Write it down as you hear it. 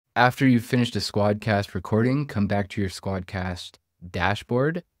After you've finished a Squadcast recording, come back to your Squadcast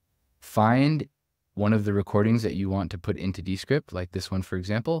dashboard, find one of the recordings that you want to put into Descript, like this one, for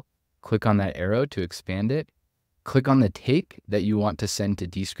example. Click on that arrow to expand it. Click on the take that you want to send to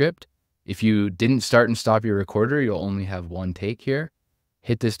Descript. If you didn't start and stop your recorder, you'll only have one take here.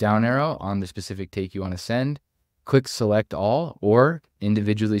 Hit this down arrow on the specific take you want to send. Click select all, or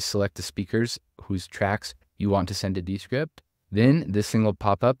individually select the speakers whose tracks you want to send to Descript. Then this thing will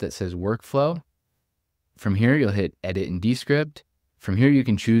pop up that says workflow. From here, you'll hit edit in Descript. From here, you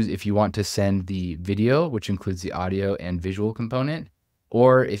can choose if you want to send the video, which includes the audio and visual component,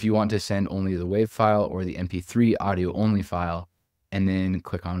 or if you want to send only the WAV file or the MP3 audio only file, and then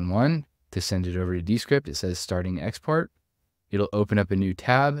click on one to send it over to Descript. It says starting export. It'll open up a new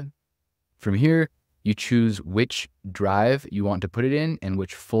tab. From here, you choose which drive you want to put it in and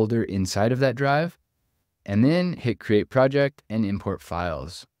which folder inside of that drive, and then hit create project and import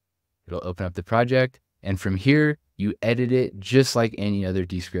files. It'll open up the project, and from here, you edit it just like any other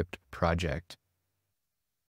Descript project.